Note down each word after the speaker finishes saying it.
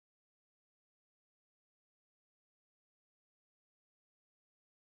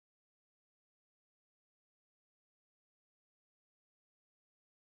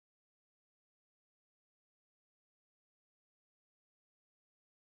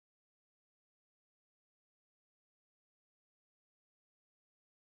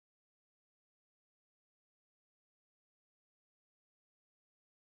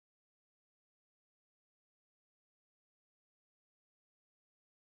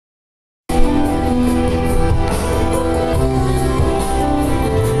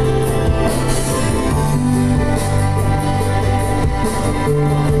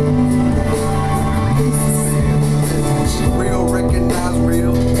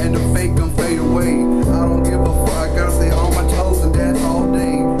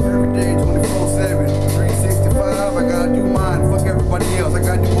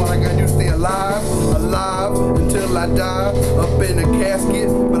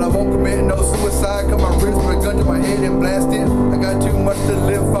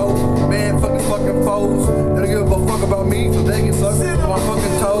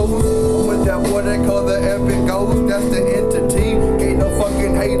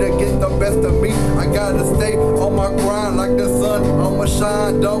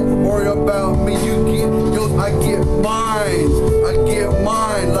shine. Don't worry about me, you get yours, I get mine. I get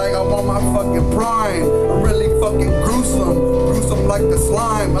mine like I'm on my fucking prime. I'm really fucking gruesome like the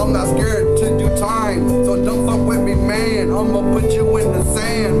slime. I'm not scared to do time, so don't fuck with me, man. I'ma put you in the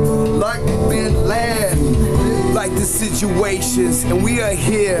sand like Bin Laden. Like the situations, and we are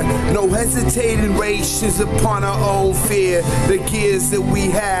here. No hesitating races upon our own fear. The gears that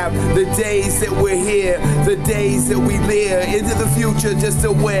we have, the days that we're here, the days that we live into the future, just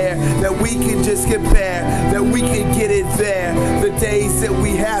aware that we can just compare, that we can get it there. The days that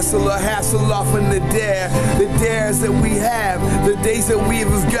we hassle off in the dares that we have, the days that we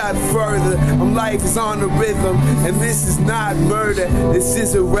have got further. Life is on the rhythm, and this is not murder. This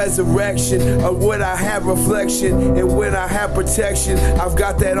is a resurrection of what I have reflection. And when I have protection, I've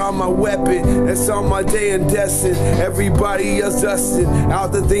got that on my weapon. That's on my day and destiny. Everybody else dusting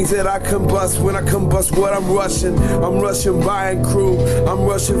out the things that I combust. When I combust, what I'm rushing buying crew. I'm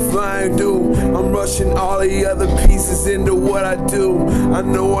rushing flying dude. I'm rushing all the other pieces into what I do. I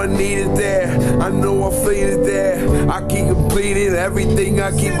know I need it there. I know I feel it there. I keep completing everything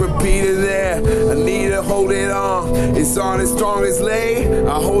I keep repeating there. I need to hold it on. It's on as strong as lay.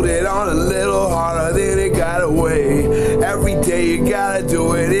 I hold it on a little harder than it got away. Every day you gotta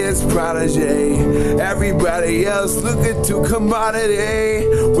do it, it's protege. Everybody else looking to commodity.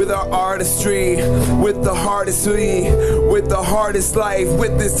 With our artistry, with the hardest we, with the hardest life,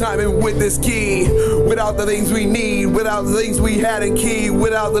 with this time and with this key. Without the things we need, without the things we had in key,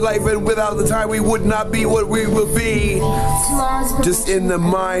 without the life and without the time, we would not be what we will be. Just in the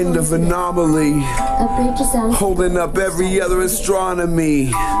mind of anomaly, holding up every other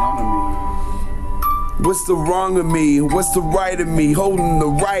astronomy. What's the wrong of me? What's the right of me? Holding the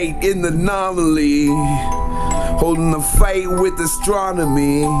right in the anomaly. Holding the fight with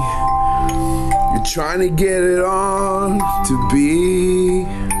astronomy. You're trying to get it on to be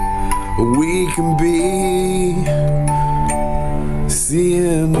what we can be.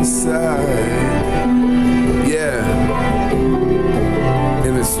 Seeing the side. Yeah.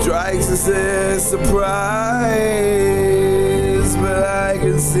 And it strikes us as surprise.